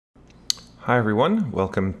Hi everyone,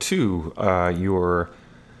 welcome to your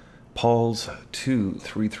POLS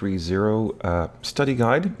 2330 study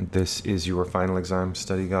guide. This is your final exam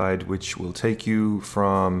study guide, which will take you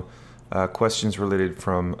from questions related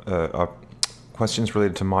to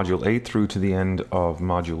Module 8 through to the end of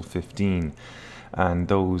Module 15. And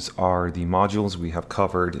those are the modules we have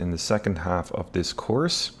covered in the second half of this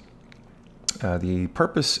course. The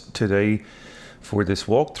purpose today for this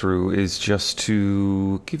walkthrough is just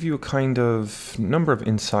to give you a kind of number of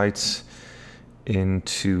insights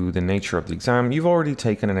into the nature of the exam. You've already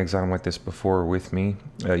taken an exam like this before with me.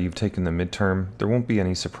 You've taken the midterm. There won't be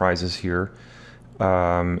any surprises here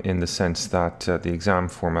in the sense that the exam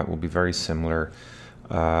format will be very similar.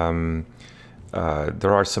 There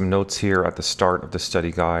are some notes here at the start of the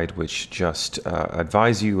study guide which just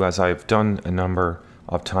advise you, as I've done a number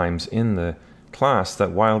of times in the class, that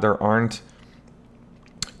while there aren't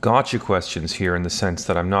gotcha questions here in the sense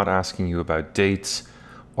that I'm not asking you about dates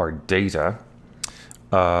or data,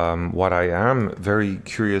 what I am very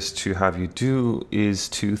curious to have you do is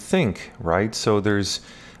to think, right? So there's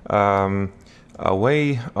a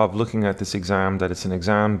way of looking at this exam that it's an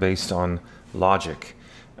exam based on logic.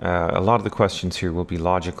 A lot of the questions here will be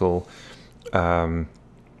logical. That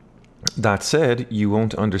said, you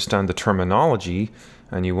won't understand the terminology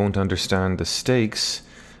and you won't understand the stakes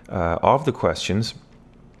of the questions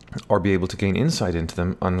or be able to gain insight into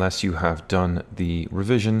them unless you have done the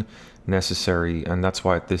revision necessary, and that's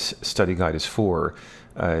what this study guide is for.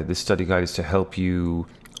 This study guide is to help you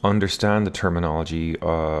understand the terminology.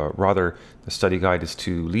 Rather, the study guide is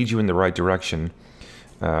to lead you in the right direction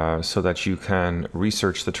so that you can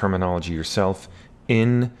research the terminology yourself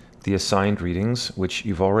in the assigned readings, which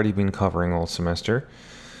you've already been covering all semester,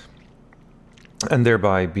 and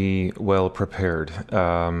thereby be well prepared.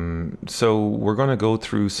 So we're going to go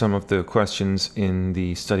through some of the questions in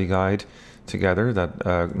the study guide together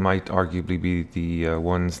that might arguably be the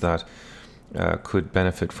ones that could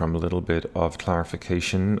benefit from a little bit of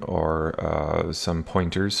clarification or some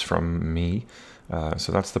pointers from me.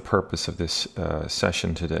 So that's the purpose of this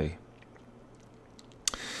session today.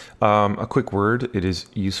 A quick word: it is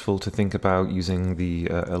useful to think about using the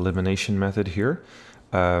elimination method here.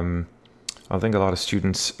 I think a lot of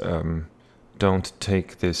students don't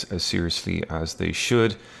take this as seriously as they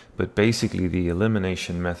should, but basically the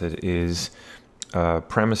elimination method is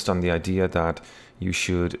premised on the idea that you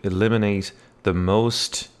should eliminate the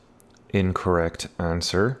most incorrect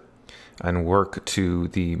answer and work to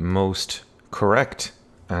the most correct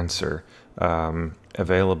answer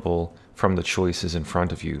available from the choices in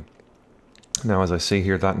front of you. Now, as I say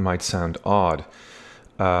here, that might sound odd,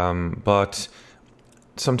 but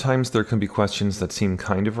sometimes there can be questions that seem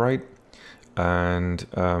kind of right, and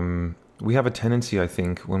we have a tendency, I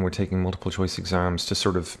think, when we're taking multiple choice exams to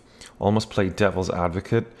sort of almost play devil's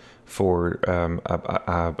advocate for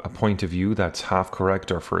a point of view that's half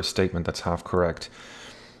correct or for a statement that's half correct.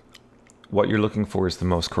 What you're looking for is the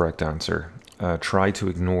most correct answer. Try to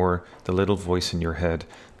ignore the little voice in your head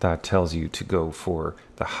that tells you to go for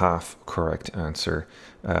the half correct answer.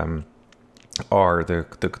 Or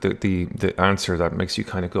the answer that makes you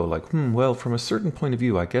kind of go like, well, from a certain point of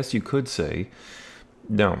view, I guess you could say.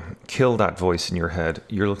 No, kill that voice in your head.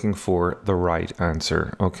 You're looking for the right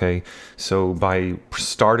answer, okay? So by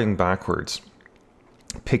starting backwards,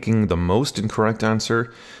 picking the most incorrect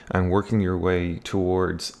answer and working your way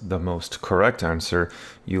towards the most correct answer,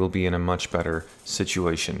 you'll be in a much better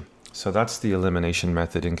situation. So that's the elimination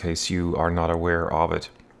method in case you are not aware of it.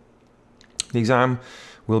 The exam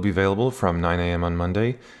will be available from 9 a.m. on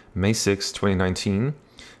Monday, May 6, 2019,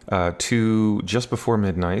 to just before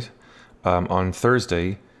midnight on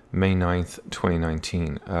Thursday, May 9th,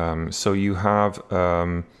 2019. So you have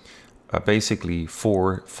basically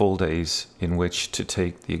 4 full days in which to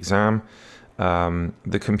take the exam.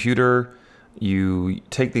 The computer you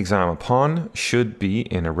take the exam upon should be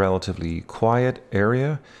in a relatively quiet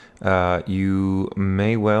area. You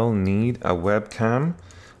may well need a webcam.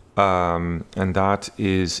 And that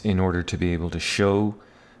is in order to be able to show,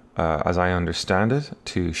 as I understand it,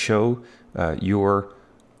 to show your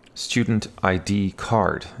student ID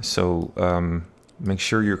card. So make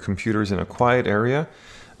sure your computer's in a quiet area.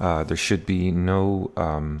 There should be no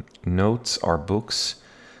notes or books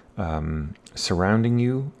surrounding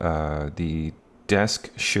you. The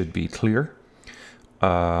desk should be clear.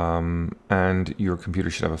 And your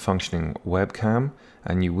computer should have a functioning webcam,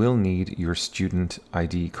 and you will need your student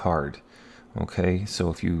ID card. Okay, so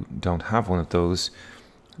if you don't have one of those,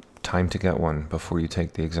 time to get one before you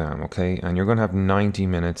take the exam, okay? And you're going to have 90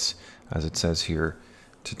 minutes, as it says here,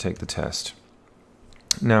 to take the test.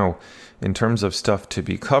 Now, in terms of stuff to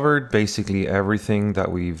be covered, basically everything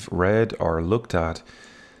that we've read or looked at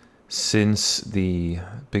since the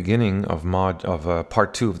beginning of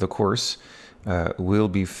part 2 of the course will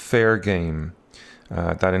be fair game.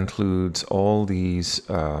 That includes all these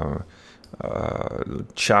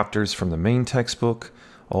chapters from the main textbook,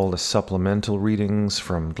 all the supplemental readings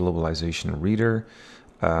from Globalization Reader,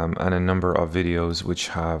 and a number of videos which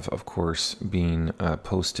have, of course, been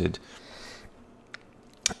posted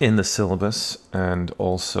in the syllabus and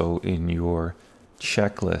also in your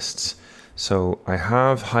checklists. So I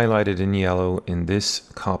have highlighted in yellow in this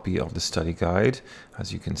copy of the study guide.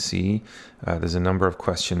 As you can see, there's a number of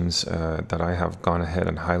questions that I have gone ahead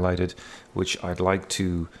and highlighted, which I'd like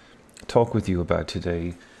to talk with you about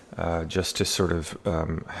today, just to sort of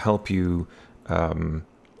help you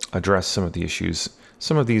address some of the issues.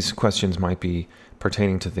 Some of these questions might be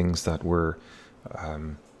pertaining to things that were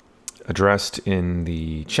addressed in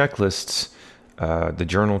the checklists, the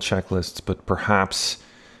journal checklists, but perhaps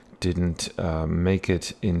didn't make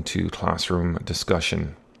it into classroom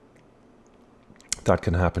discussion. That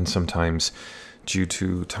can happen sometimes due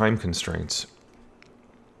to time constraints.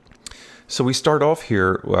 So we start off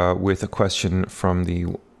here with a question from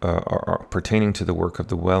the pertaining to the work of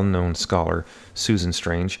the well-known scholar Susan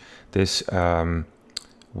Strange. This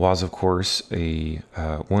was, of course,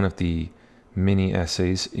 one of the mini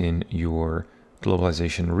essays in your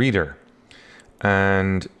Globalization Reader.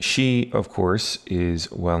 And she, of course,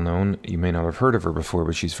 is well known. You may not have heard of her before,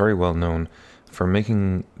 but she's very well known for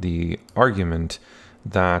making the argument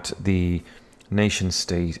that the nation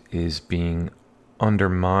state is being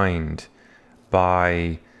undermined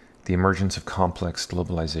by the emergence of complex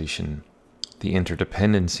globalization, the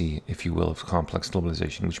interdependency, if you will, of complex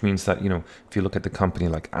globalization, which means that, if you look at the company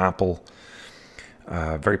like Apple,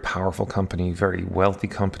 very powerful company, very wealthy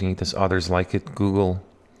company, there's others like it, Google,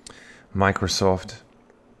 Microsoft,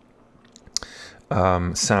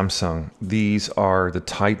 Samsung. These are the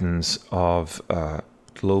titans of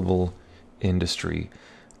global industry.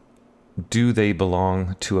 Do they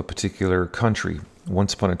belong to a particular country?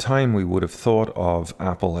 Once upon a time, we would have thought of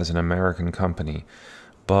Apple as an American company.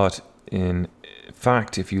 But in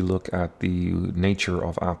fact, if you look at the nature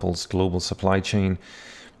of Apple's global supply chain,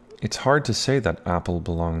 it's hard to say that Apple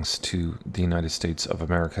belongs to the United States of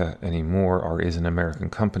America anymore, or is an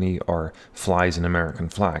American company, or flies an American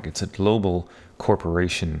flag. It's a global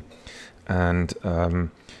corporation. And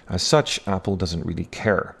as such, Apple doesn't really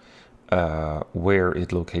care where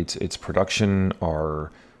it locates its production,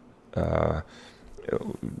 or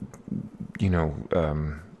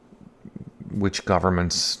which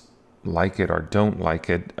governments like it or don't like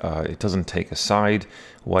it. It doesn't take a side.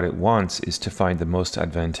 What it wants is to find the most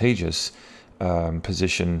advantageous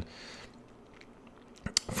position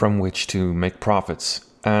from which to make profits.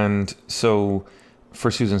 And so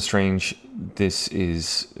for Susan Strange, this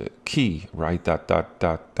is key, right?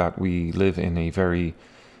 That we live in a very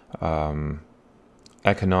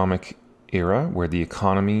economic era where the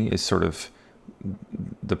economy is sort of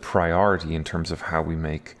the priority in terms of how we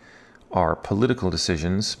make our political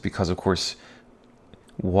decisions, because of course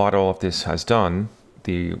what all of this has done,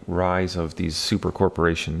 the rise of these super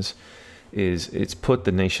corporations, is it's put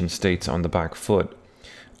the nation states on the back foot.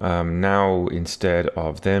 Now, instead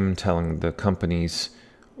of them telling the companies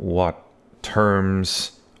what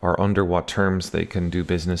terms or under what terms they can do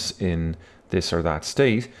business in this or that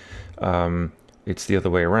state, it's the other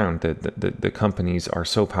way around. The companies are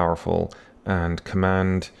so powerful and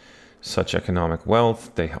command such economic wealth.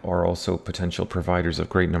 They are also potential providers of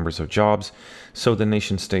great numbers of jobs. So the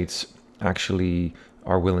nation states actually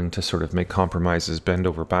are willing to sort of make compromises, bend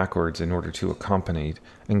over backwards in order to accommodate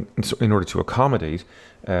these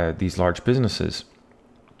large businesses.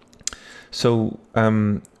 So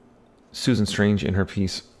Susan Strange in her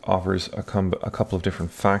piece offers a couple of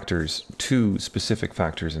different factors, 2 specific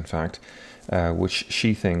factors in fact, which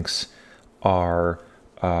she thinks are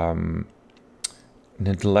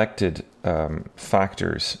neglected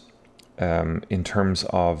factors in terms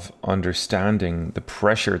of understanding the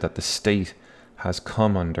pressure that the state has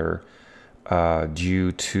come under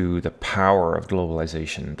due to the power of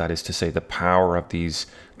globalization. That is to say, the power of these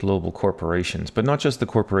global corporations, but not just the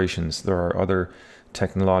corporations. There are other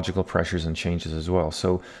technological pressures and changes as well.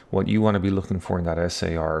 So what you want to be looking for in that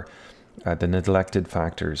essay are the neglected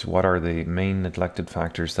factors. What are the main neglected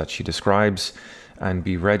factors that she describes? And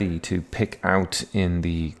be ready to pick out in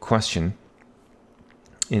the question,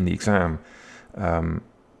 in the exam, an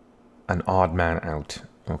odd man out.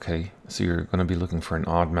 Okay, so you're going to be looking for an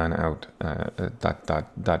odd man out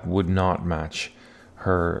that would not match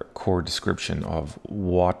her core description of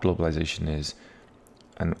what globalization is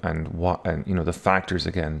and what, and you know, the factors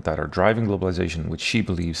again that are driving globalization, which she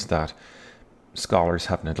believes that scholars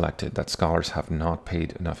have neglected, that scholars have not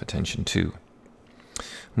paid enough attention to.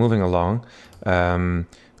 Moving along,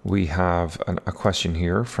 we have a question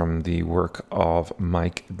here from the work of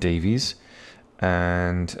Mike Davies,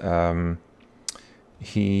 and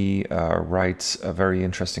he writes a very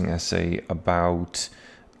interesting essay about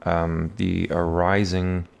the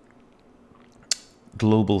arising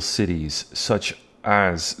global cities, such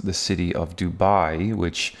as the city of Dubai,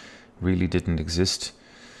 which really didn't exist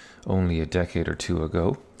only a decade or two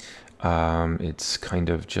ago. It's kind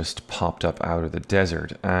of just popped up out of the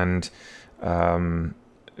desert, and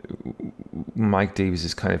Mike Davies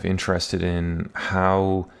is kind of interested in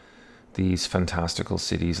how these fantastical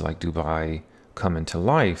cities like Dubai come into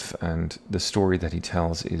life, and the story that he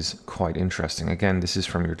tells is quite interesting. Again, this is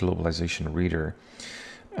from your Globalization reader.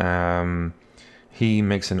 He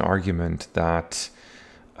makes an argument that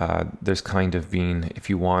there's kind of been, if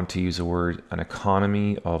you want to use a word, an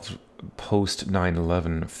economy of post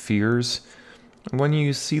 9/11 fears. When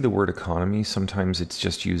you see the word economy, sometimes it's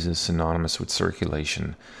just used as synonymous with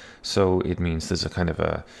circulation. So it means there's a kind of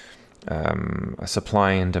a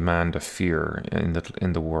supply and demand of fear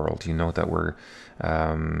in the world. You know, that we're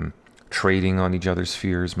trading on each other's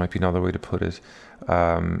fears, might be another way to put it.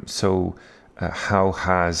 So how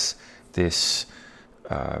has this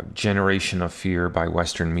generation of fear by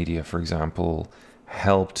Western media, for example,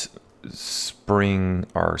 helped spring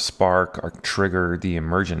or spark or trigger the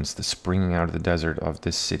emergence, the springing out of the desert of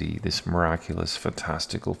this city, this miraculous,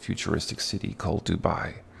 fantastical, futuristic city called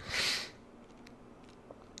Dubai?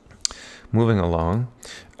 Moving along,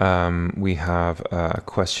 we have a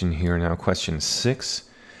question here now, question 6,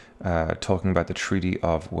 talking about the Treaty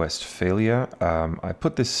of Westphalia. I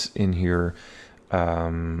put this in here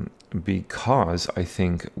because I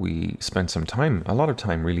think we spent some time, a lot of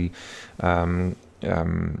time really,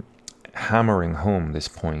 hammering home this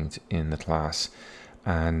point in the class,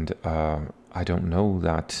 and I don't know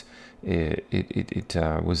that it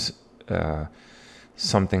was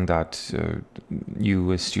something that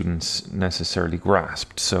you as students necessarily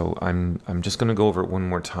grasped. So I'm just going to go over it one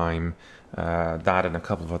more time, that and a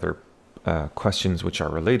couple of other questions which are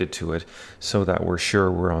related to it, so that we're sure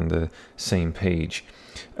we're on the same page.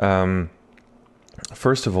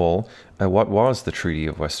 First of all, what was the Treaty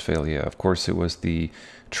of Westphalia? Of course, it was the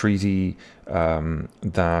treaty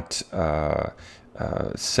that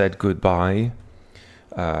said goodbye,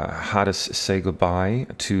 had us say goodbye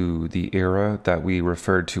to the era that we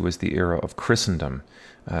referred to as the era of Christendom,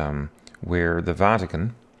 where the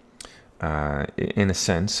Vatican, in a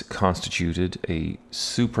sense, constituted a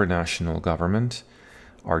supranational government,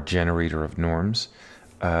 our generator of norms,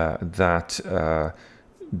 that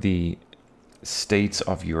the states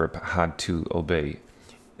of Europe had to obey.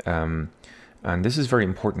 And this is very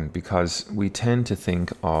important because we tend to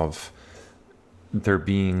think of there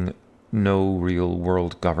being no real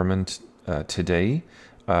world government today.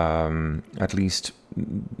 At least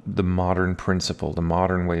the modern principle, the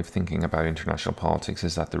modern way of thinking about international politics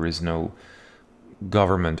is that there is no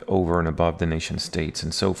government over and above the nation states.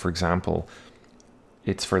 And so, for example,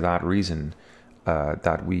 it's for that reason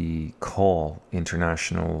that we call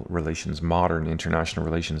international relations, modern international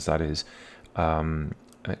relations, that is a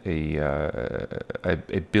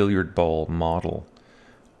billiard ball model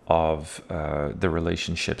of the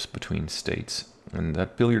relationships between states. And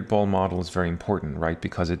that billiard ball model is very important, right?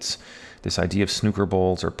 Because it's this idea of snooker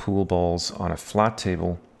balls or pool balls on a flat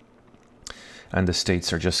table, and the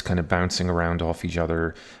states are just kind of bouncing around off each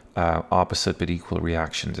other, opposite but equal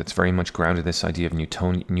reactions. It's very much grounded in this idea of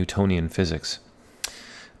Newtonian physics.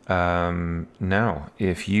 Now,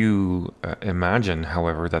 if you imagine,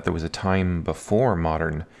 however, that there was a time before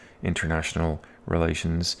modern international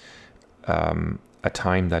relations, a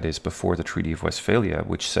time that is before the Treaty of Westphalia,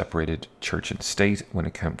 which separated church and state when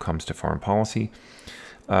it comes to foreign policy,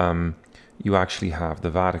 you actually have the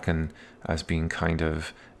Vatican as being kind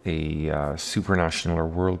of a supranational or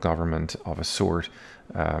world government of a sort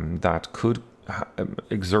that could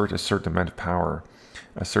exert a certain amount of power,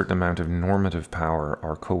 a certain amount of normative power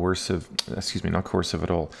or coercive, not coercive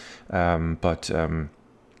at all, but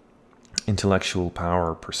intellectual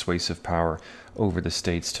power, persuasive power over the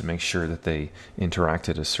states to make sure that they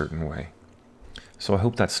interacted a certain way. So I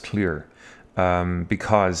hope that's clear,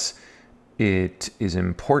 because it is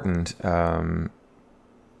important.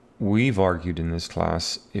 We've argued in this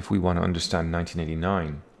class, if we want to understand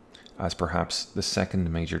 1989 as perhaps the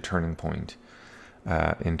second major turning point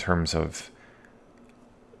in terms of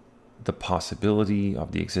the possibility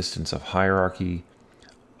of the existence of hierarchy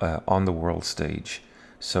on the world stage.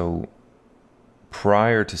 So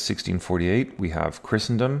Prior to 1648, we have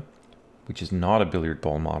Christendom, which is not a billiard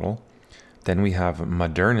ball model. Then we have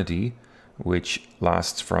modernity, which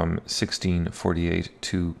lasts from 1648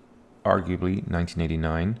 to arguably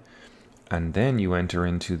 1989. And then you enter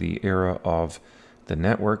into the era of the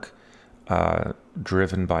network,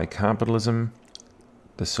 driven by capitalism.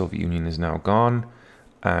 The Soviet Union is now gone,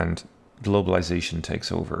 and globalization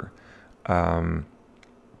takes over.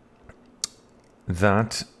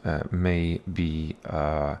 That may be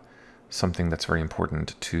something that's very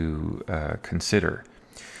important to consider.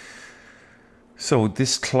 So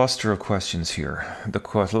this cluster of questions here, the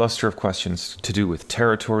cluster of questions to do with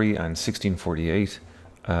territory and 1648,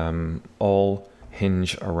 all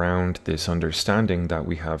hinge around this understanding that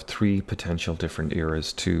we have three potential different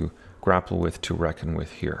eras to grapple with, to reckon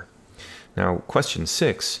with here. Now, question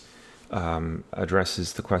 6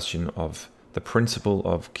 addresses the question of the principle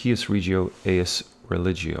of cuius regio, eius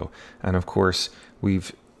religio. And of course,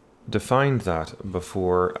 we've defined that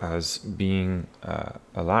before as being a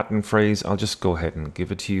Latin phrase. I'll just go ahead and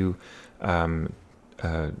give it to you. I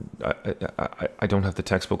don't have the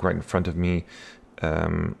textbook right in front of me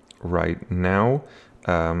right now.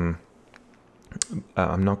 I'm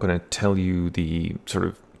not going to tell you the sort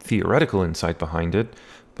of theoretical insight behind it,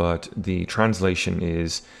 but the translation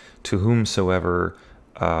is, to whomsoever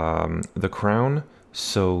the crown,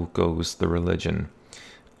 so goes the religion.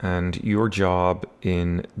 And your job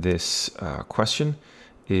in this question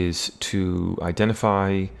is to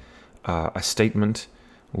identify a statement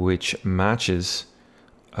which matches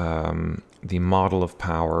the model of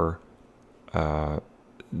power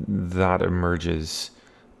that emerges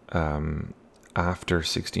after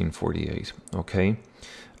 1648. Okay,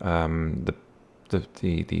 the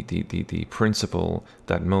principle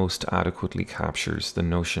that most adequately captures the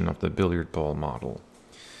notion of the billiard ball model.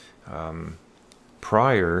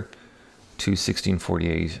 Prior to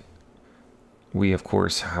 1648, we of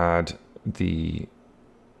course had the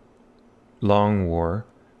Long War,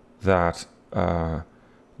 that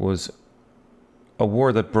was a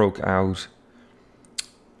war that broke out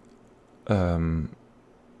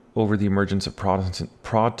over the emergence of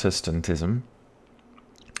Protestantism,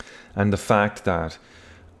 and the fact that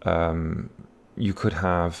you could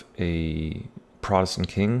have a Protestant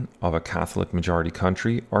king of a Catholic majority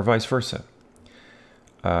country, or vice versa.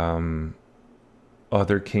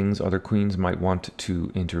 Other kings, other queens might want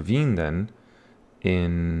to intervene then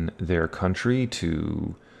in their country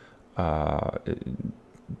to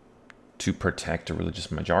protect a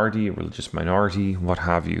religious majority, a religious minority, what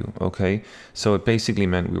have you. Okay, so it basically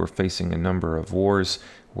meant we were facing a number of wars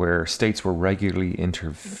where states were regularly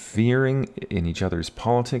interfering in each other's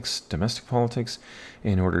politics, domestic politics,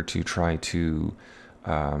 in order to try to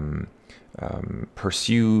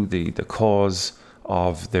pursue the cause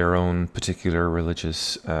of their own particular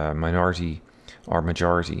religious minority or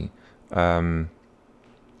majority.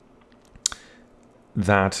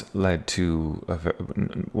 That led to,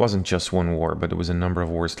 wasn't just one war, but it was a number of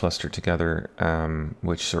wars clustered together,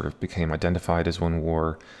 which sort of became identified as one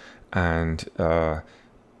war, and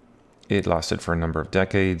it lasted for a number of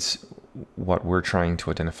decades. What we're trying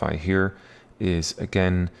to identify here is,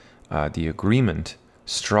 again, the agreement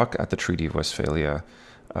struck at the Treaty of Westphalia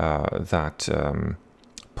that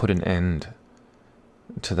put an end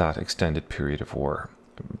to that extended period of war.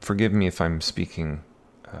 Forgive me if I'm speaking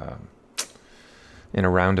in a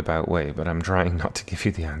roundabout way, but I'm trying not to give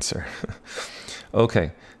you the answer.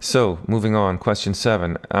 Okay, so moving on, question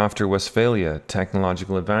 7. After Westphalia,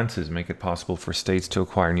 technological advances make it possible for states to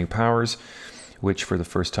acquire new powers, which for the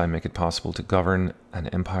first time make it possible to govern an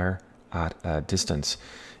empire at a distance.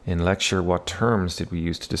 In lecture, what terms did we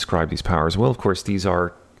use to describe these powers? Well, of course, these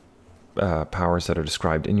are powers that are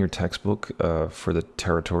described in your textbook for the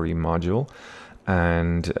territory module,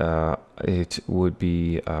 and it would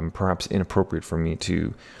be perhaps inappropriate for me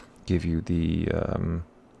to give you the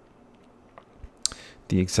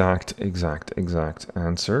exact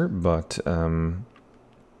answer, but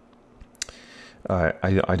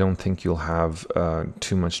I don't think you'll have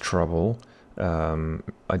too much trouble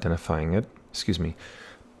identifying it. Excuse me.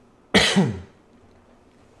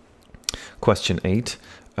 Question 8.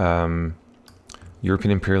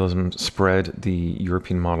 European imperialism spread the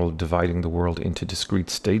European model of dividing the world into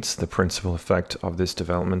discrete states. The principal effect of this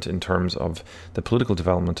development in terms of the political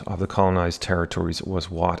development of the colonized territories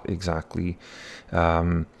was what exactly?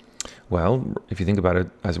 Well, if you think about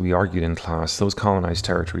it, as we argued in class, those colonized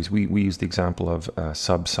territories, we used the example of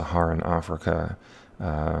sub-Saharan Africa,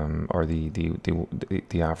 or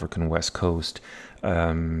the African West Coast.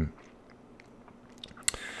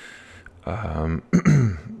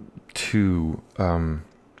 To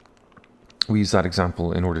we use that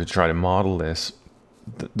example in order to try to model this.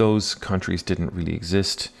 Those countries didn't really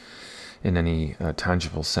exist in any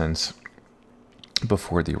tangible sense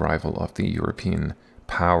before the arrival of the European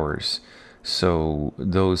powers. So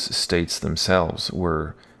those states themselves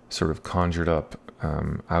were sort of conjured up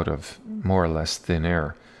out of more or less thin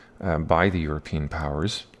air by the European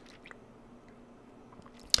powers.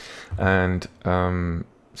 And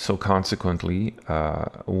so consequently,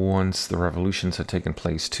 once the revolutions had taken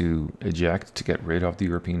place to get rid of the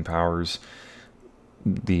European powers,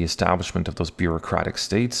 the establishment of those bureaucratic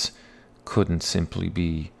states couldn't simply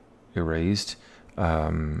be erased.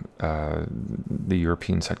 The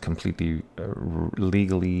Europeans had completely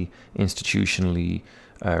legally, institutionally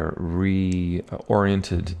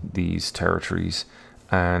reoriented these territories,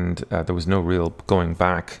 and there was no real going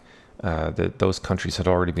back. Those countries had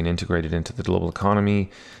already been integrated into the global economy.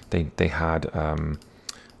 They had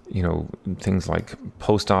things like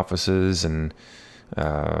post offices and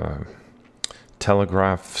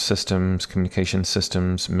telegraph systems, communication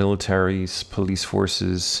systems, militaries, police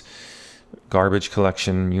forces, garbage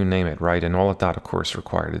collection, you name it, right? And all of that, of course,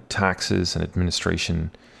 required taxes and administration.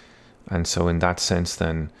 And so in that sense,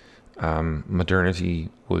 then, modernity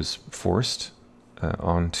was forced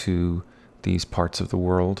onto these parts of the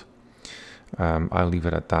world. I'll leave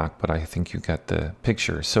it at that, but I think you get the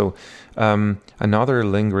picture. So another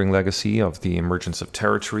lingering legacy of the emergence of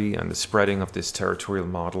territory and the spreading of this territorial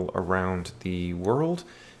model around the world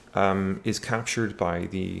is captured by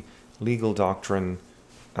the legal doctrine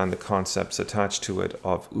and the concepts attached to it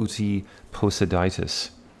of uti possidetis.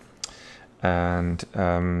 And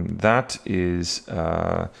that is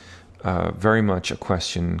very much a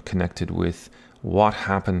question connected with what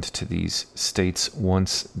happened to these states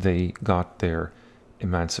once they got their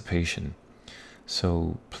emancipation.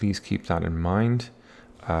 So please keep that in mind.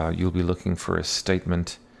 You'll be looking for a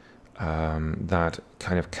statement that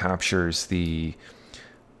kind of captures the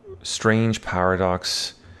strange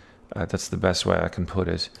paradox, that's the best way I can put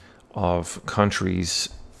it, of countries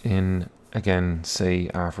in, again, say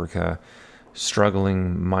Africa,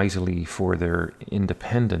 struggling mightily for their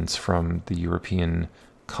independence from the European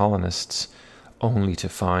colonists, only to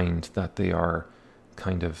find that they are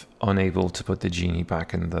kind of unable to put the genie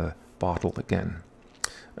back in the bottle again.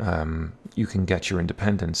 You can get your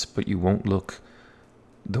independence, but you won't look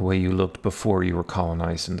the way you looked before you were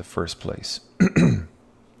colonized in the first place.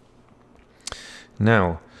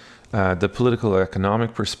 Now, the political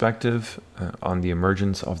economic perspective on the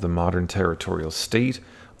emergence of the modern territorial state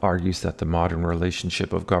argues that the modern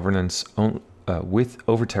relationship of governance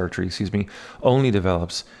over territory, only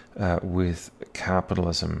develops with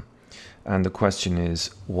capitalism. And the question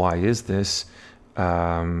is, why is this?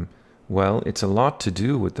 Well, it's a lot to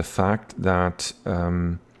do with the fact that,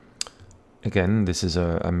 again, this is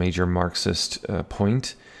a major Marxist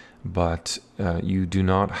point, but you do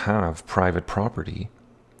not have private property.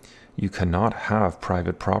 You cannot have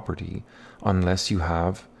private property unless you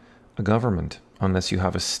have a government, unless you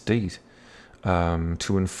have a state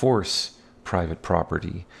to enforce private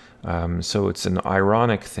property. So it's an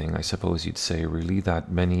ironic thing, I suppose you'd say, really,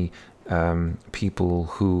 that many people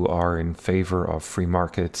who are in favor of free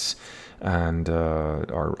markets and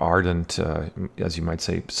are ardent, as you might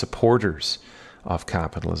say, supporters of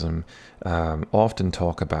capitalism, often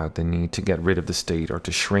talk about the need to get rid of the state or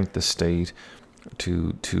to shrink the state,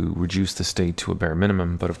 to reduce the state to a bare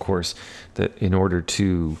minimum. But of course, that in order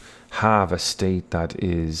to have a state that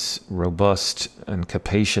is robust and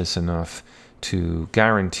capacious enough to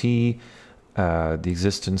guarantee the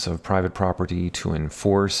existence of private property, to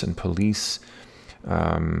enforce and police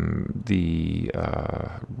the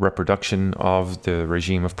reproduction of the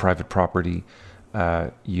regime of private property,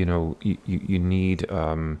 you need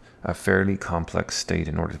a fairly complex state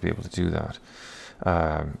in order to be able to do that.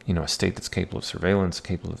 A state that's capable of surveillance,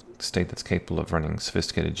 a state that's capable of running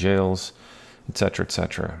sophisticated jails, etc.,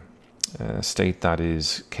 etc. A state that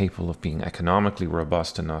is capable of being economically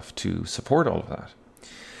robust enough to support all of that.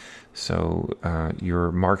 So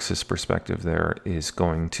your Marxist perspective there is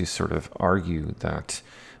going to sort of argue that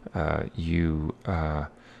you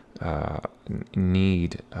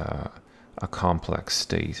need a complex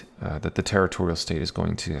state, that the territorial state is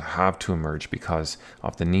going to have to emerge because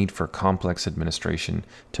of the need for complex administration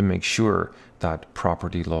to make sure that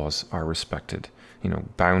property laws are respected.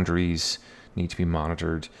 Boundaries need to be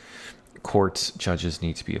monitored. Courts, judges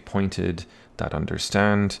need to be appointed that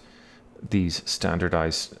understand these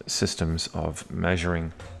standardized systems of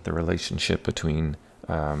measuring the relationship between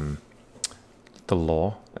the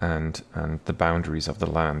law and the boundaries of the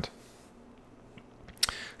land.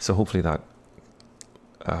 So hopefully that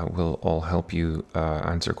will all help you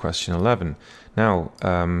answer question 11. Now,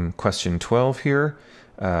 question 12 here,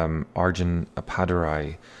 Arjun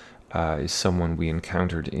Apadarai is someone we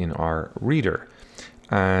encountered in our reader.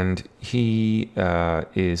 And he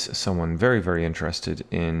is someone very, very interested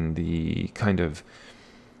in the kind of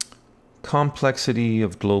complexity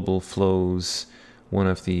of global flows. One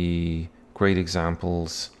of the great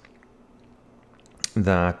examples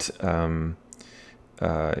that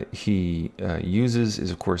he uses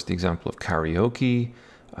is, of course, the example of karaoke.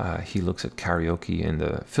 He looks at karaoke in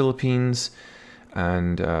the Philippines,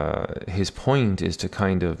 and his point is to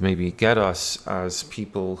kind of maybe get us as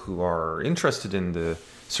people who are interested in the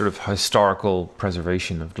sort of historical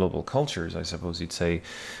preservation of global cultures, I suppose you'd say,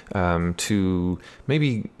 to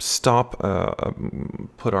maybe stop,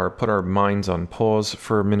 put our minds on pause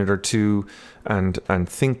for a minute or two, and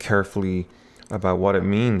think carefully about what it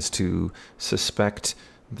means to suspect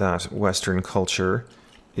that Western culture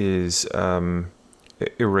is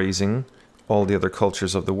erasing all the other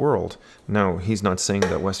cultures of the world. Now, he's not saying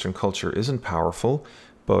that Western culture isn't powerful,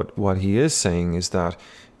 but what he is saying is that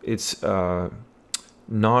it's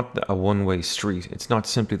not a one-way street. It's not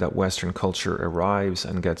simply that Western culture arrives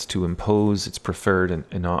and gets to impose its preferred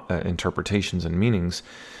interpretations and meanings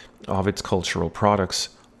of its cultural products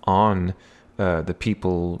on the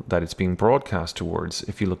people that it's being broadcast towards.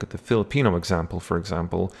 If you look at the Filipino example, for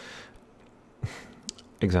example,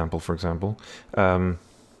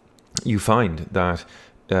 you find that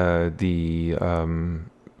the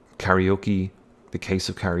karaoke, the case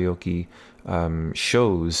of karaoke,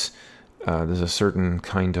 shows there's a certain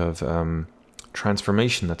kind of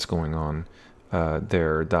transformation that's going on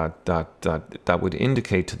there that would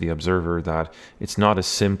indicate to the observer that it's not as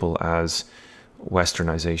simple as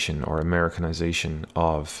Westernization or Americanization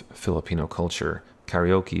of Filipino culture.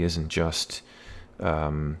 Karaoke isn't just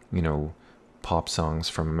pop songs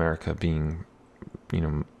from America being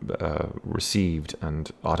received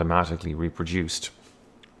and automatically reproduced.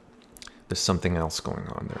 There's something else going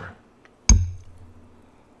on there.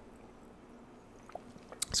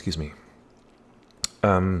 Excuse me.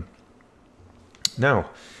 Now,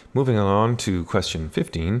 moving on to question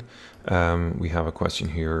 15, we have a question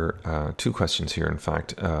here, two questions here, in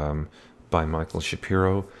fact, by Michael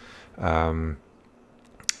Shapiro. And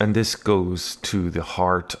this goes to the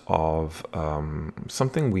heart of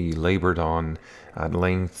something we labored on at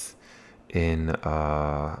length in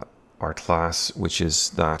our class, which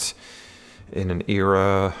is that in an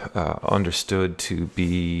era understood to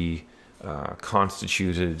be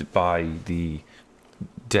constituted by the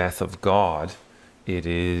death of God, it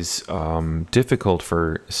is difficult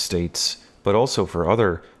for states, but also for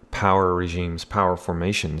other power regimes, power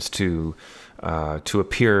formations, to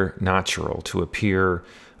appear natural, to appear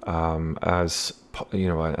as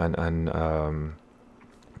and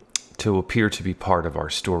to appear to be part of our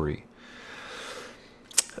story.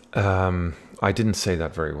 I didn't say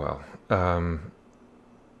that very well.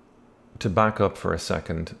 To back up for a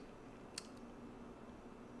second,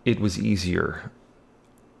 it was easier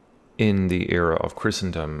in the era of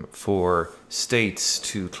Christendom for states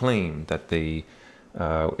to claim that they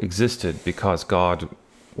existed because God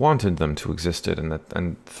wanted them to exist,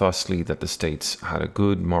 and thusly that the states had a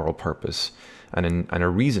good moral purpose and a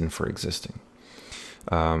reason for existing.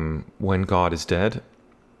 When God is dead,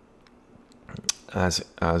 as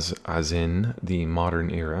in the modern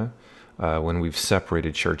era, when we've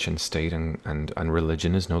separated church and state, and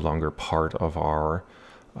religion is no longer part of our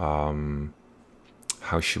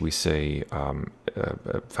how should we say,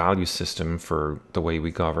 value system for the way we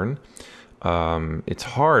govern, it's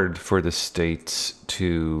hard for the states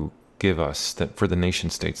to give us, for the nation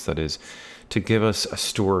states, that is, to give us a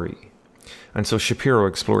story. And so Shapiro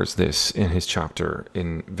explores this in his chapter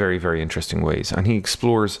in very, very interesting ways. And he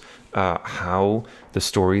explores how the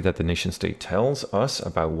story that the nation state tells us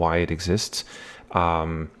about why it exists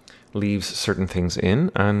leaves certain things in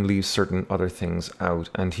and leaves certain other things out.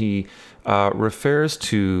 And he refers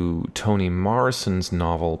to Toni Morrison's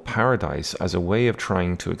novel Paradise as a way of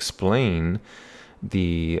trying to explain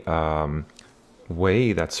the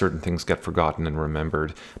way that certain things get forgotten and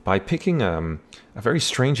remembered by picking a very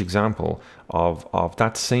strange example of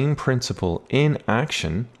that same principle in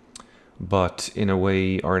action, but in a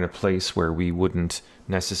way or in a place where we wouldn't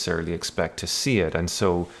necessarily expect to see it. And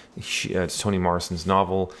so Toni Morrison's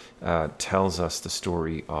novel tells us the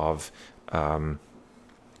story of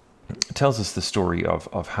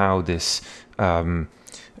how this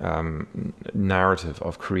narrative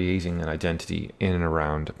of creating an identity in and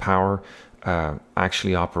around power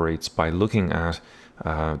actually operates by looking at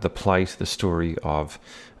the plight, the story of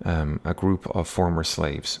a group of former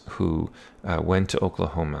slaves who went to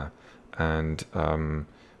Oklahoma and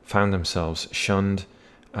found themselves shunned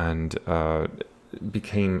and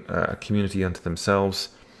became a community unto themselves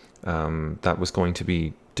that was going to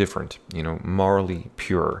be different, morally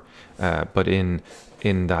pure, but in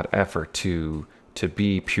that effort to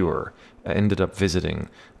be pure, ended up visiting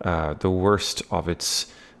the worst of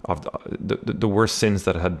the worst sins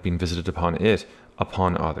that had been visited upon it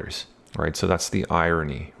upon others, right? So that's the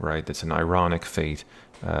irony, right? It's an ironic fate,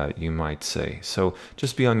 you might say. So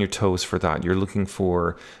just be on your toes for that. You're looking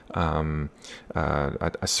for a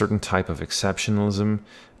certain type of exceptionalism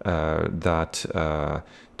that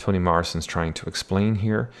Toni Morrison's trying to explain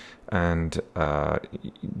here, and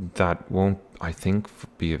that won't, I think,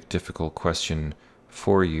 be a difficult question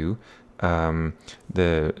for you.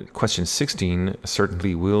 The question 16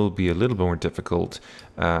 certainly will be a little more difficult,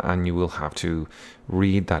 and you will have to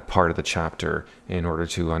read that part of the chapter in order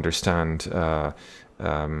to understand the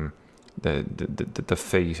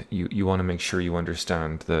fate. You want to make sure you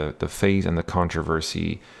understand the fate and the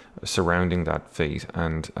controversy surrounding that fate,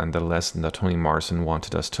 and the lesson that Toni Morrison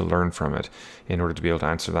wanted us to learn from it in order to be able to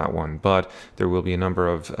answer that one. But there will be a number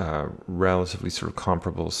of relatively sort of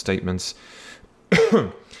comparable statements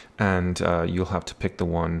and you'll have to pick the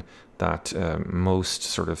one that most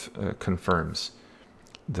sort of confirms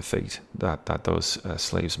the fate that those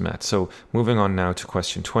slaves met. So moving on now to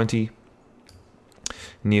question 20.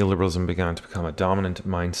 Neoliberalism began to become a dominant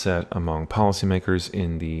mindset among policymakers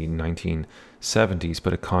in the 1970s,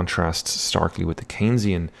 but it contrasts starkly with the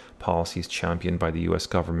Keynesian policies championed by the US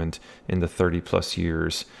government in the 30-plus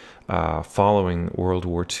years following World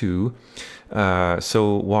War II.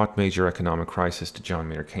 So what major economic crisis did John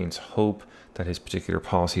Maynard Keynes hope that his particular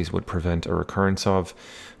policies would prevent a recurrence of?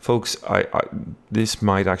 Folks, this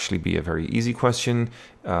might actually be a very easy question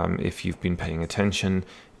if you've been paying attention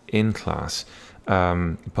in class.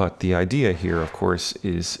 But the idea here, of course,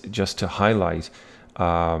 is just to highlight,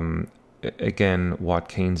 again, what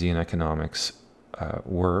Keynesian economics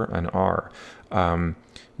were and are.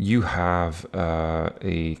 You have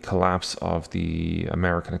a collapse of the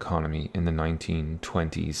American economy in the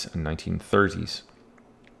 1920s and 1930s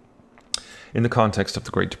in the context of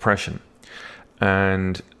the Great Depression.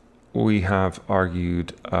 And we have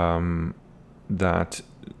argued that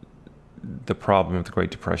the problem of the Great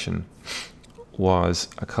Depression was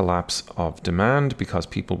a collapse of demand because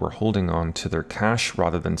people were holding on to their cash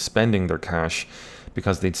rather than spending their cash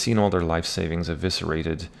because they'd seen all their life savings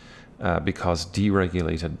eviscerated because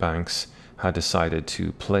deregulated banks had decided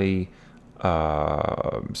to play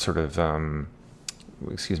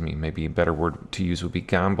maybe a better word to use would be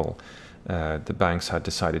gamble. The banks had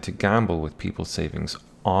decided to gamble with people's savings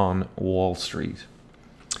on Wall Street.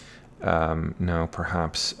 Now,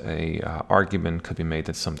 perhaps a argument could be made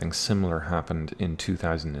that something similar happened in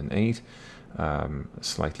 2008, a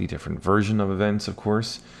slightly different version of events, of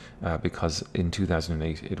course, because in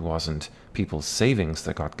 2008 it wasn't people's savings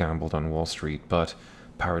that got gambled on Wall Street, but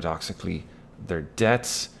paradoxically their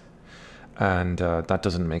debts. And that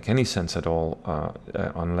doesn't make any sense at all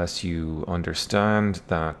unless you understand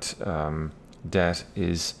that debt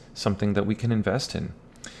is something that we can invest in.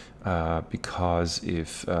 Because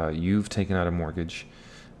if you've taken out a mortgage,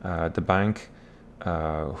 the bank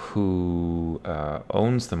who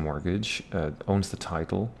owns the mortgage, owns the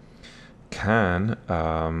title, can,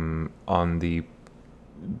 on the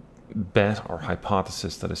bet or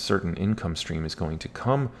hypothesis that a certain income stream is going to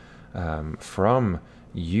come from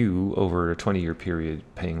you over a 20-year period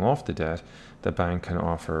paying off the debt, the bank can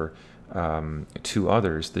offer to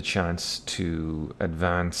others the chance to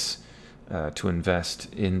advance to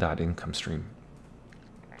invest in that income stream.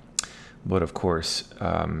 But of course,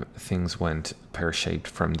 things went pear-shaped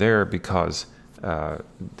from there because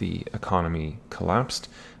the economy collapsed,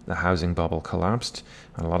 the housing bubble collapsed,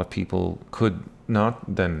 and a lot of people could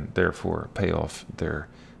not then therefore pay off their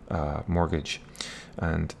mortgage.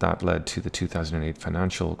 And that led to the 2008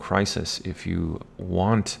 financial crisis. If you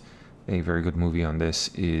want a very good movie on this,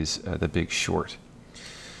 is The Big Short.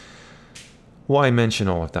 Why mention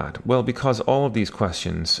all of that? Well, because all of these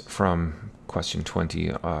questions from question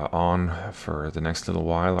 20 on for the next little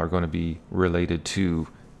while are going to be related to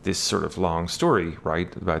this sort of long story,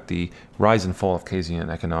 right, about the rise and fall of Keynesian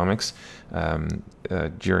economics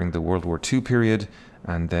during the World War II period,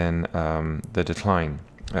 and then the decline,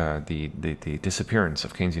 the disappearance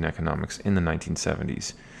of Keynesian economics in the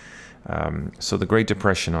 1970s. So the Great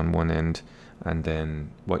Depression on one end, and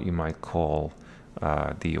then what you might call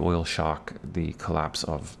the oil shock, the collapse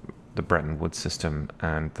of the Bretton Woods system,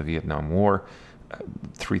 and the Vietnam War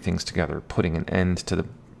three things together, putting an end to the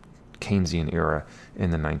Keynesian era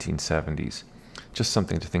in the 1970s. Just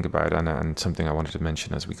something to think about, and something I wanted to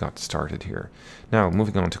mention as we got started here. Now,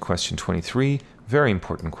 moving on to question 23, very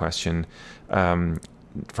important question. From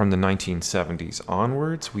the 1970s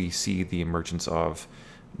onwards, we see the emergence of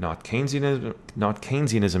not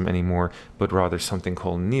Keynesianism anymore, but rather something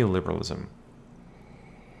called neoliberalism.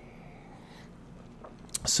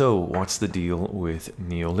 So, what's the deal with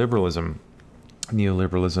neoliberalism?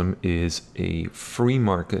 Neoliberalism is a free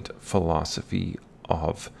market philosophy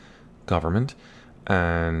of government,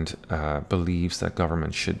 and believes that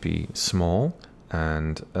government should be small,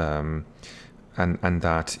 and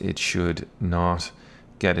that it should not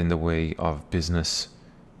get in the way of business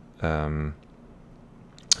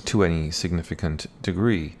to any significant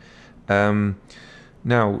degree.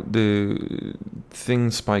 Now, the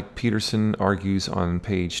thing Spike Peterson argues on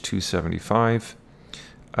page 275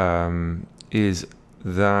 is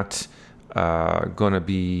that going to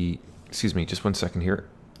be, excuse me, just one second here.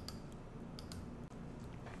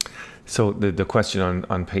 So the question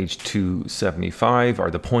on page 275,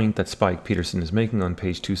 or the point that Spike Peterson is making on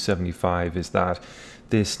page 275, is that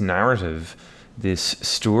this narrative, this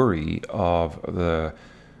story of the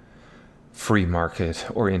free market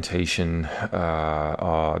orientation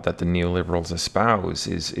that the neoliberals espouse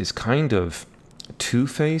is kind of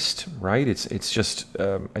two-faced, right? It's just,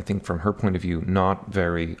 I think from her point of view, not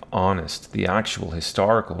very honest. The actual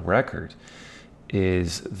historical record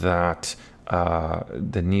is that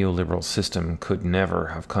the neoliberal system could never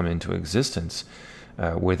have come into existence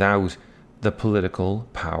without the political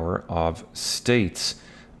power of states.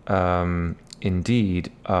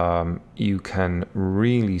 Indeed, you can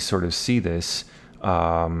really sort of see this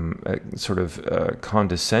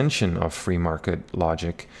condescension of free market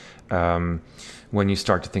logic when you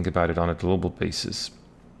start to think about it on a global basis.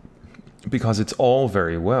 Because it's all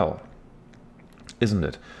very well, isn't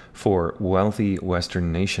it, for wealthy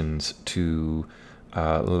Western nations to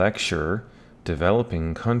lecture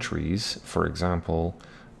developing countries, for example,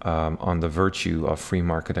 on the virtue of free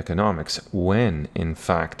market economics, when, in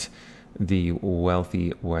fact, the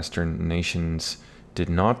wealthy Western nations did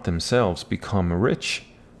not themselves become rich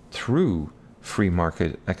through free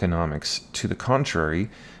market economics. To the contrary,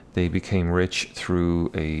 they became rich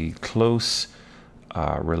through a close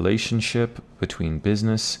relationship between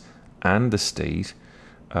business and the state,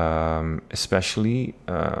 especially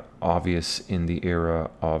obvious in the era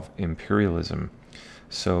of imperialism.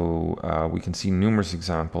 So we can see numerous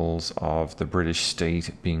examples of the British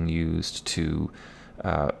state being used to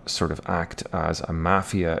sort of act as a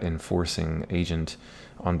mafia enforcing agent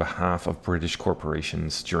on behalf of British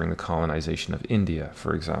corporations during the colonization of India,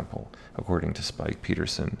 for example, according to Spike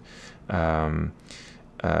Peterson. The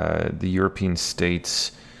European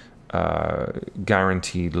states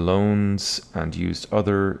guaranteed loans and used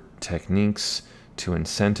other techniques to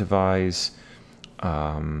incentivize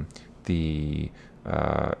the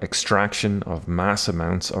extraction of mass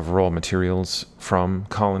amounts of raw materials from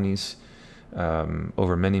colonies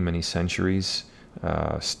over many, many centuries,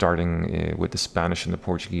 starting with the Spanish and the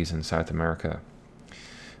Portuguese in South America.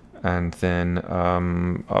 And then,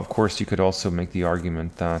 of course, you could also make the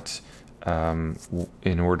argument that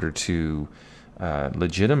in order to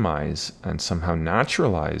legitimize and somehow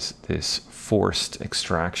naturalize this forced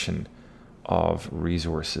extraction of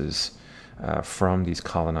resources from these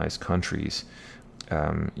colonized countries,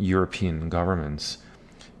 European governments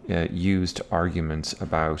used arguments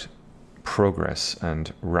about progress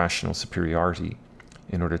and rational superiority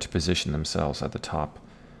in order to position themselves at the top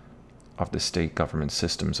of the state government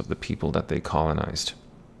systems of the people that they colonized.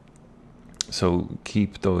 So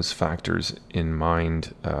keep those factors in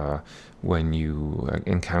mind when you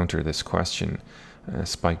encounter this question.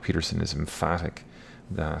 Spike Peterson is emphatic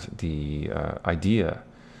that the idea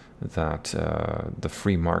that the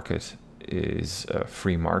free market is a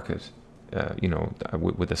free market,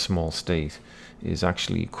 with a small state, is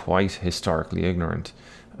actually quite historically ignorant.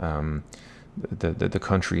 The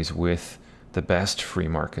countries with the best free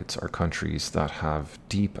markets are countries that have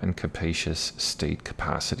deep and capacious state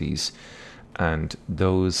capacities, and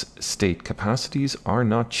those state capacities are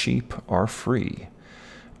not cheap or free.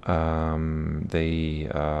 They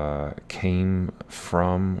came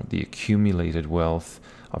from the accumulated wealth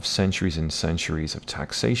of centuries and centuries of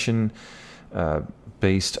taxation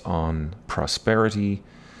based on prosperity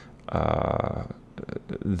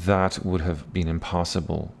that would have been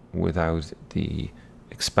impossible without the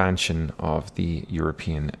expansion of the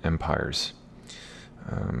European empires.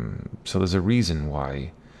 So there's a reason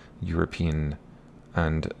why European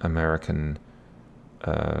and American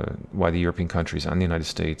why the European countries and the United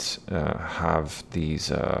States have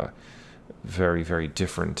these very, very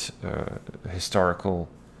different historical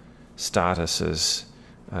statuses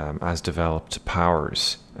as developed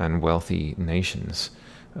powers and wealthy nations.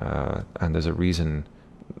 And there's a reason,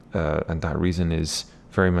 and that reason is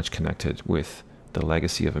very much connected with the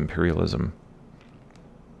legacy of imperialism.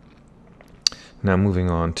 Now moving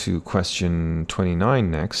on to question 29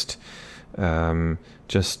 next.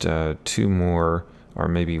 Just two more, or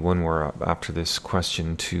maybe one more after this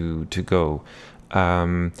question to go.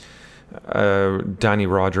 Danny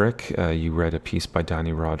Roderick, you read a piece by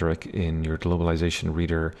Danny Roderick in your Globalization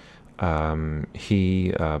Reader.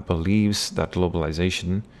 He believes that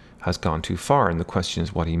globalization has gone too far, and the question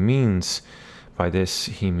is what he means by this.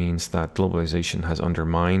 He means that globalization has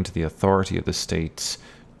undermined the authority of the states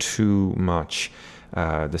too much.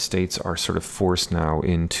 The states are sort of forced now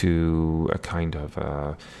into a kind of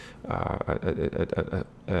a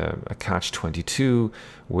catch-22,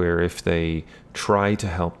 where if they try to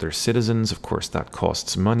help their citizens, of course that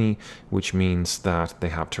costs money, which means that they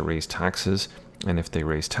have to raise taxes. And if they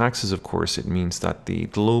raise taxes, of course, it means that the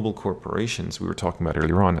global corporations we were talking about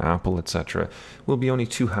earlier on, Apple, etc., will be only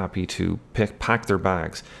too happy to pack their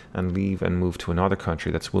bags and leave and move to another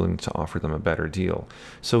country that's willing to offer them a better deal.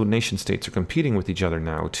 So nation states are competing with each other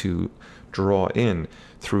now to draw in,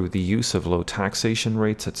 through the use of low taxation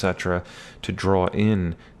rates, etc., to draw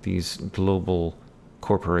in these global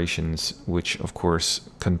corporations, which, of course,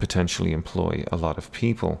 can potentially employ a lot of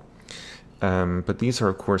people. But these are,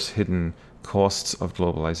 of course, hidden costs of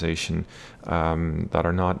globalization that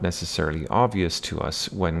are not necessarily obvious to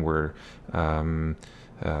us when we're,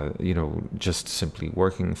 just simply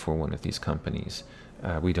working for one of these companies.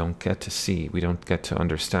 We don't get to see, we don't get to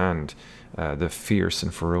understand the fierce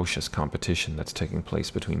and ferocious competition that's taking place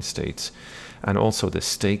between states, and also the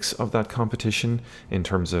stakes of that competition in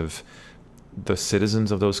terms of the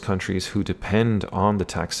citizens of those countries who depend on the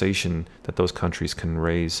taxation that those countries can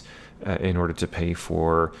raise in order to pay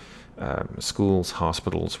for schools,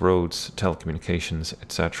 hospitals, roads, telecommunications,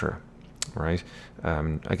 etc. Right?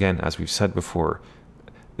 Again, as we've said before,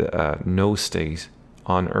 no state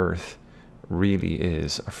on earth really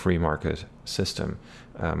is a free market system.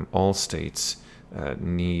 All states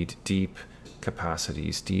need deep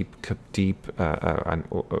capacities, deep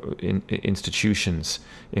institutions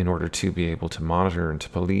in order to be able to monitor and to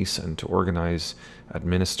police and to organize,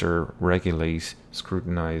 administer, regulate,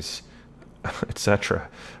 scrutinize, etc.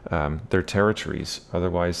 Their territories.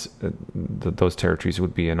 Otherwise, those territories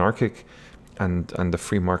would be anarchic, and the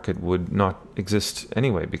free market would not exist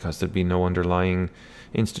anyway, because there'd be no underlying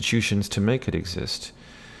institutions to make it exist.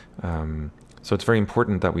 So it's very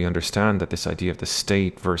important that we understand that this idea of the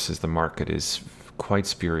state versus the market is quite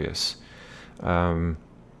spurious. So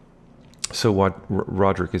what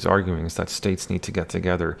Roderick is arguing is that states need to get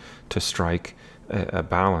together to strike a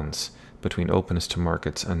balance between openness to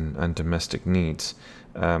markets and domestic needs.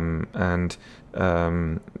 There's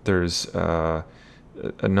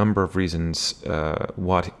a number of reasons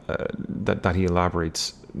that he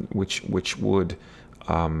elaborates, which would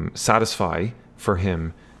satisfy for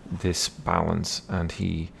him this balance, and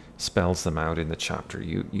he spells them out in the chapter.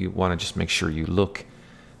 You want to just make sure you look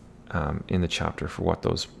in the chapter for what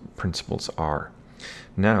those principles are.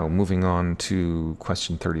 Now, moving on to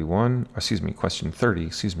question 30,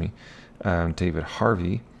 David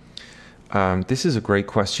Harvey. This is a great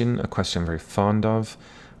question, a question I'm very fond of.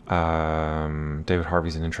 David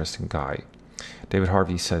Harvey's an interesting guy. David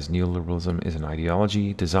Harvey says neoliberalism is an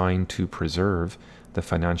ideology designed to preserve the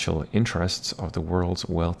financial interests of the world's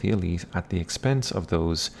wealthy elite at the expense of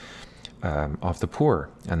those of the poor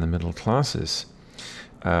and the middle classes.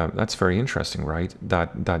 That's very interesting, right?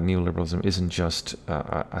 That neoliberalism isn't just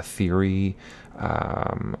a theory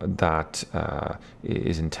that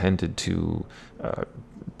is intended to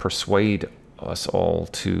persuade us all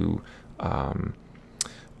to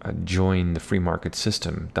join the free market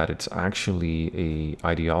system, that it's actually a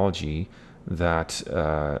ideology that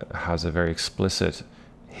has a very explicit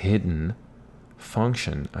hidden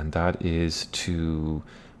function, and that is to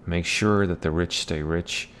make sure that the rich stay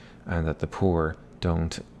rich and that the poor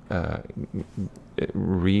don't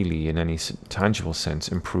really, in any tangible sense,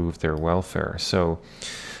 improve their welfare. So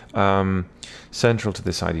central to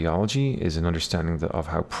this ideology is an understanding of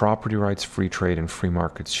how property rights, free trade, and free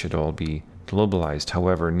markets should all be globalized.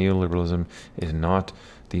 However, neoliberalism is not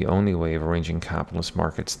the only way of arranging capitalist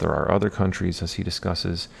markets. There are other countries, as he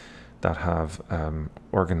discusses, that have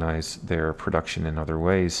organized their production in other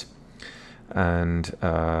ways. And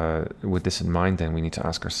with this in mind, then, we need to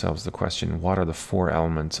ask ourselves the question, what are the four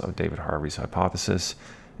elements of David Harvey's hypothesis?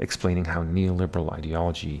 explaining how neoliberal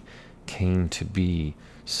ideology came to be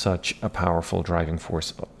such a powerful driving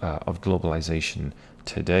force of globalization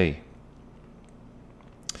today.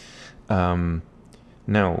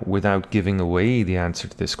 Now, without giving away the answer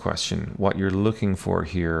to this question, what you're looking for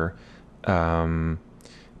here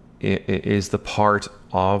is the part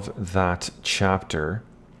of that chapter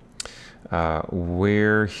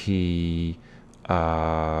where he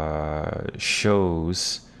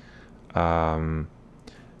shows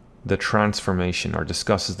the transformation, or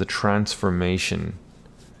discusses the transformation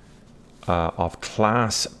of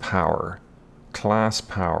class power in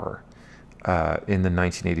the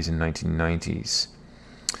 1980s and 1990s.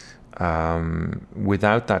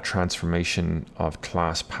 Without that transformation of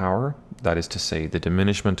class power, that is to say, the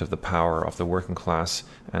diminishment of the power of the working class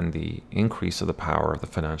and the increase of the power of the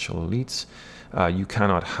financial elites, you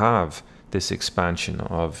cannot have this expansion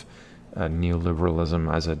of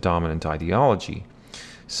neoliberalism as a dominant ideology.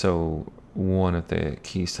 So one of the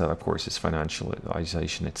keys to that, of course, is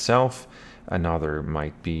financialization itself. Another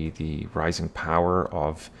might be the rising power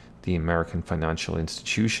of the American financial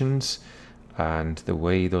institutions and the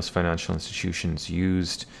way those financial institutions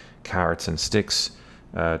used carrots and sticks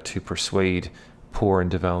to persuade poor and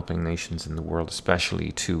developing nations in the world,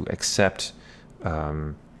 especially, to accept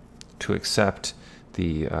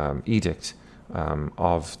the edict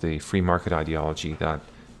of the free market ideology that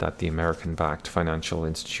the American-backed financial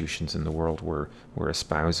institutions in the world were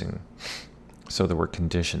espousing. So there were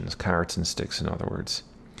conditions, carrots and sticks, in other words.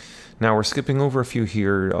 Now we're skipping over a few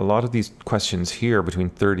here. A lot of these questions here, between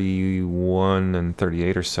 31 and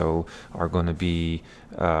 38 or so, are going to be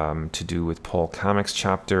to do with Paul Kamek's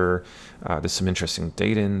chapter. There's some interesting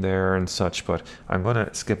data in there and such, but I'm going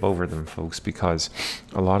to skip over them, folks, because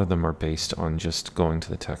a lot of them are based on just going to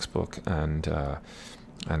the textbook and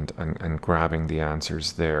grabbing the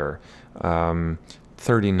answers there.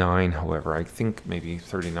 39, however, I think maybe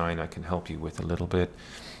 39 I can help you with a little bit.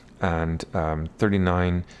 And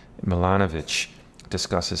 39, Milanovic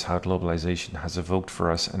discusses how globalization has evoked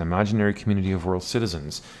for us an imaginary community of world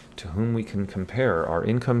citizens to whom we can compare our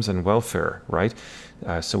incomes and welfare, right?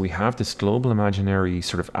 So we have this global imaginary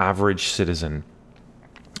sort of average citizen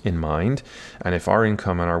in mind, and if our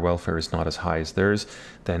income and our welfare is not as high as theirs,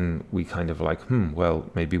 then we kind of like,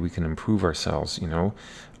 well, maybe we can improve ourselves, you know,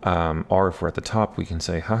 or if we're at the top, we can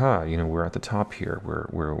say, haha, you know, we're at the top here,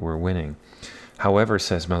 we're winning. However,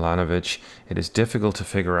 says Milanovic, it is difficult to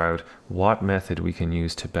figure out what method we can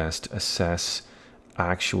use to best assess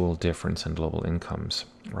actual difference in global incomes,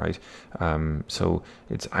 right? So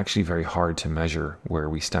it's actually very hard to measure where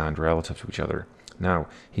we stand relative to each other. Now,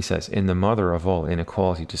 he says, in the mother of all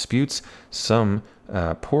inequality disputes, some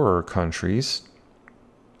poorer countries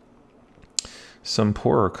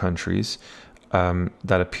that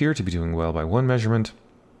appear to be doing well by one measurement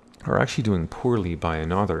are actually doing poorly by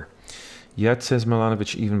another. Yet, says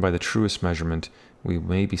Milanovic, even by the truest measurement, we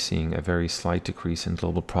may be seeing a very slight decrease in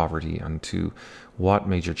global poverty. And to what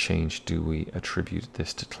major change do we attribute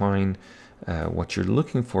this decline? What you're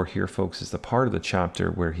looking for here, folks, is the part of the chapter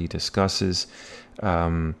where he discusses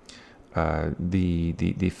the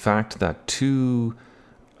fact that two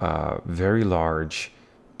very large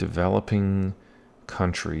developing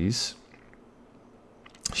countries,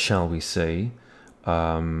 shall we say,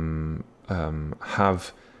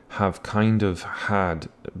 have kind of had,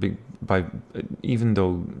 even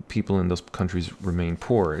though people in those countries remain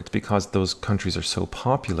poor, it's because those countries are so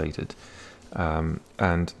populated, and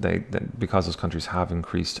because those countries have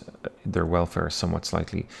increased their welfare somewhat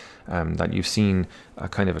slightly, that you've seen a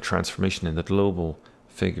kind of a transformation in the global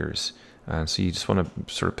figures. And so you just want to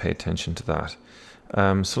sort of pay attention to that.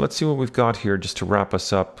 So let's see what we've got here just to wrap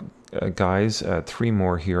us up, guys. 3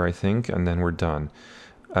 more here, I think, and then we're done.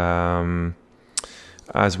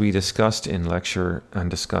 As we discussed in lecture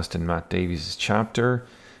and discussed in Matt Davies' chapter,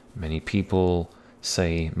 many people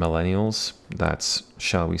say millennials, that's,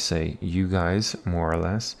 shall we say, you guys, more or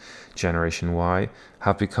less, Generation Y,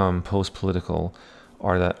 have become post-political,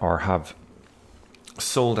 or have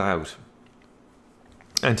sold out.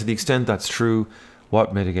 And to the extent that's true,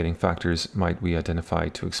 what mitigating factors might we identify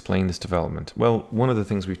to explain this development? Well, one of the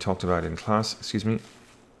things we talked about in class,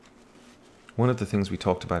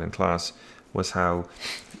 was how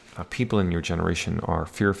people in your generation are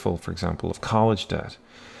fearful, for example, of college debt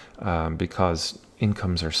because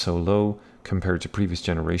incomes are so low compared to previous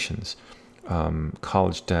generations.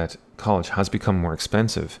 College has become more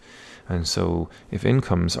expensive. And so if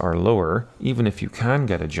incomes are lower, even if you can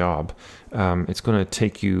get a job, it's going to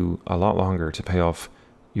take you a lot longer to pay off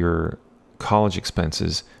your college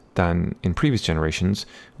expenses than in previous generations,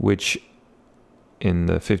 which in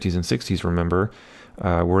the 50s and 60s, remember,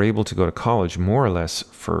 were able to go to college more or less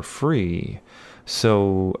for free.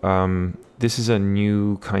 So this is a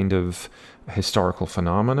new kind of historical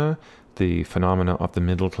phenomena, the phenomena of the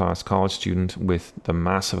middle-class college student with the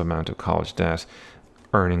massive amount of college debt,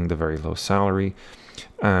 earning the very low salary.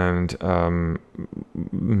 And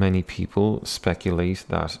many people speculate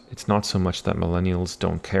that it's not so much that millennials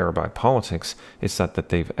don't care about politics, it's that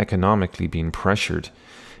they've economically been pressured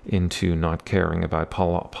into not caring about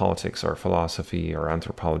politics or philosophy or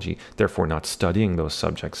anthropology, therefore not studying those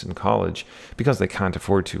subjects in college because they can't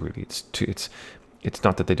afford to really. It's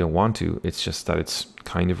not that they don't want to, it's just that it's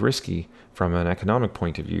kind of risky from an economic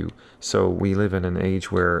point of view. So we live in an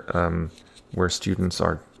age where students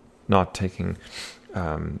are not taking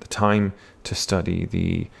the time to study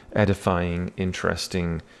the edifying,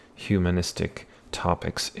 interesting, humanistic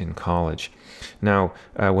topics in college. Now,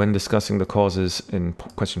 when discussing the causes, in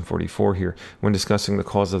question 44 here, when discussing the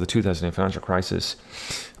cause of the 2008 financial crisis,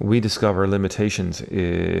 we discover limitations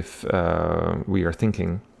if we are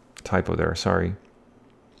thinking, typo there, sorry.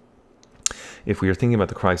 If we are thinking about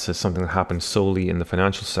the crisis, something that happened solely in the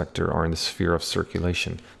financial sector or in the sphere of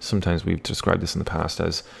circulation. Sometimes we've described this in the past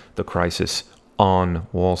as the crisis on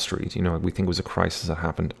Wall Street. You know, we think it was a crisis that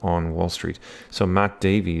happened on Wall Street. So Matt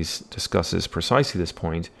Davies discusses precisely this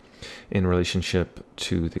point in relationship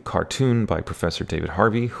to the cartoon by Professor David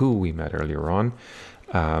Harvey, who we met earlier on.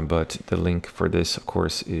 But the link for this, of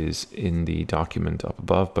course, is in the document up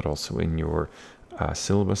above, but also in your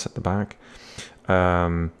syllabus at the back.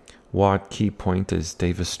 What key point does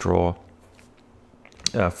Davis draw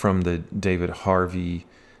from the David Harvey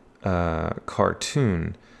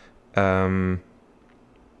cartoon?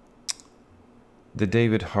 The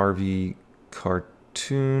David Harvey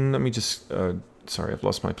cartoon, let me just, sorry, I've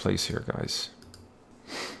lost my place here, guys.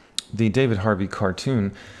 The David Harvey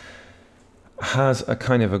cartoon has a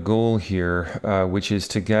kind of a goal here, which is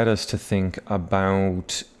to get us to think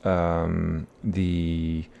about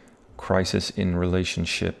the crisis in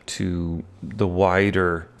relationship to the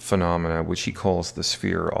wider phenomena, which he calls the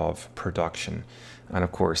sphere of production. And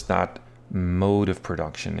of course, that mode of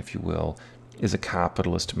production, if you will, is a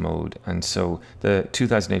capitalist mode. And so the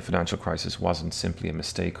 2008 financial crisis wasn't simply a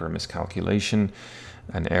mistake or a miscalculation,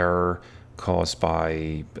 an error caused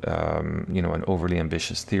by an overly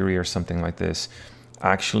ambitious theory or something like this.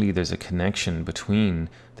 Actually, there's a connection between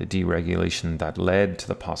the deregulation that led to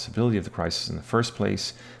the possibility of the crisis in the first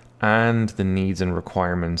place and the needs and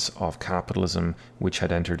requirements of capitalism, which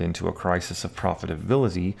had entered into a crisis of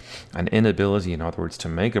profitability, an inability, in other words, to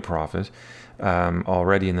make a profit,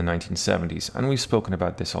 already in the 1970s. And we've spoken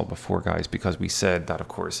about this all before, guys, because we said that, of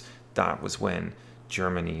course, that was when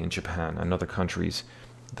Germany and Japan and other countries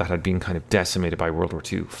that had been kind of decimated by World War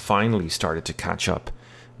II finally started to catch up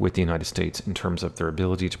with the United States in terms of their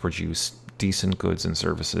ability to produce decent goods and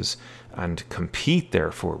services and compete,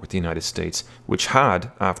 therefore, with the United States, which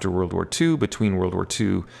had, after World War II, between World War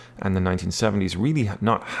II and the 1970s, really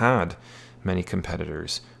not had many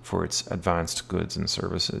competitors for its advanced goods and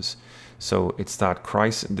services. So it's that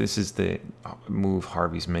crisis. This is the move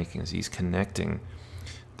Harvey's making, is he's connecting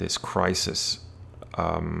this crisis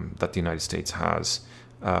that the United States has,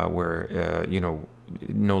 where it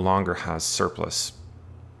no longer has surplus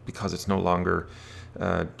because it's no longer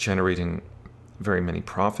generating very many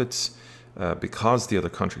profits, because the other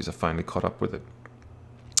countries have finally caught up with it,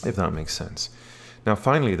 if that makes sense. Now,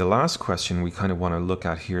 finally, the last question we kind of want to look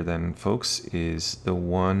at here then, folks, is the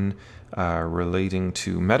one relating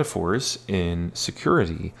to metaphors in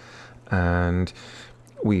security. And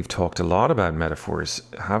we've talked a lot about metaphors,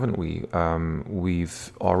 haven't we?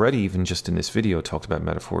 We've already, even just in this video, talked about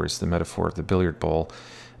metaphors, the metaphor of the billiard ball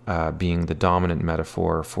being the dominant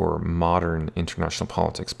metaphor for modern international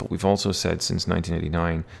politics. But we've also said since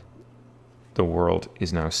 1989, the world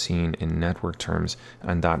is now seen in network terms,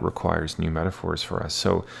 and that requires new metaphors for us.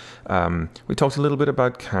 So we talked a little bit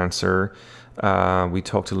about cancer. We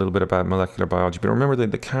talked a little bit about molecular biology. But remember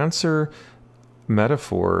that the cancer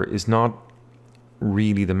metaphor is not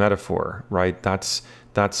really the metaphor, right? That's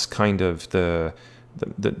kind of the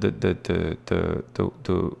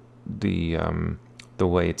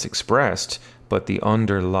way it's expressed, but the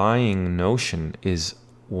underlying notion is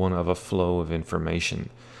one of a flow of information.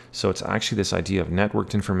 So it's actually this idea of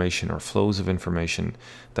networked information or flows of information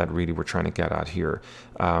that really we're trying to get at here,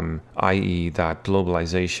 i.e. that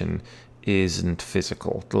globalization isn't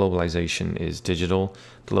physical. Globalization is digital.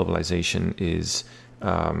 Globalization is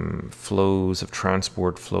flows of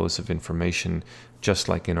transport, flows of information, just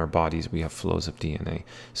like in our bodies we have flows of DNA.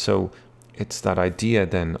 So it's that idea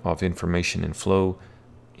then of information in flow,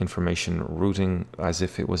 information routing as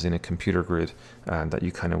if it was in a computer grid, and that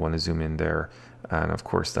you kind of want to zoom in there. And of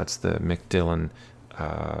course, that's the McDillen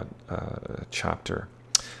chapter.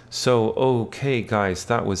 So, okay, guys,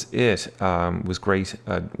 that was it. It was great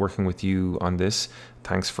working with you on this.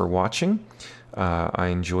 Thanks for watching. I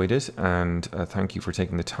enjoyed it, and thank you for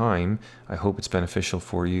taking the time. I hope it's beneficial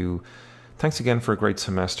for you. Thanks again for a great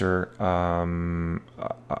semester.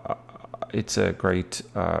 It's a great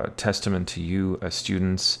testament to you as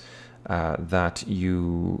students that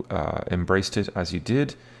you embraced it as you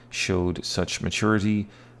did, showed such maturity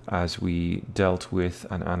as we dealt with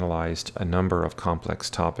and analyzed a number of complex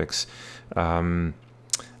topics.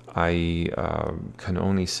 I can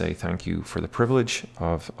only say thank you for the privilege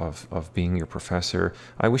of being your professor.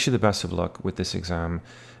 I wish you the best of luck with this exam.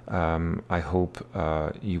 I hope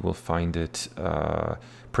you will find it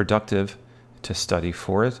productive to study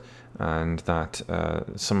for it, and that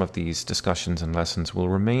some of these discussions and lessons will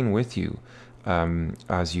remain with you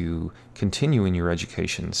as you continue in your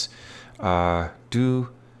educations. Do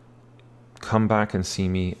come back and see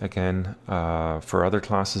me again for other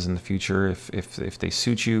classes in the future if they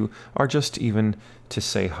suit you, or just even to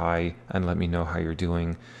say hi and let me know how you're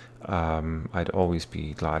doing. I'd always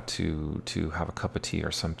be glad to have a cup of tea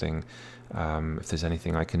or something. If there's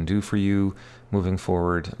anything I can do for you moving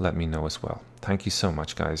forward, let me know as well. Thank you so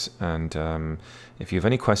much, guys. And if you have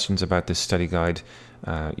any questions about this study guide,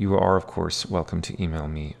 you are, of course, welcome to email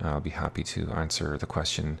me. I'll be happy to answer the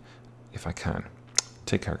question if I can.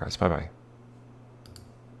 Take care, guys. Bye-bye.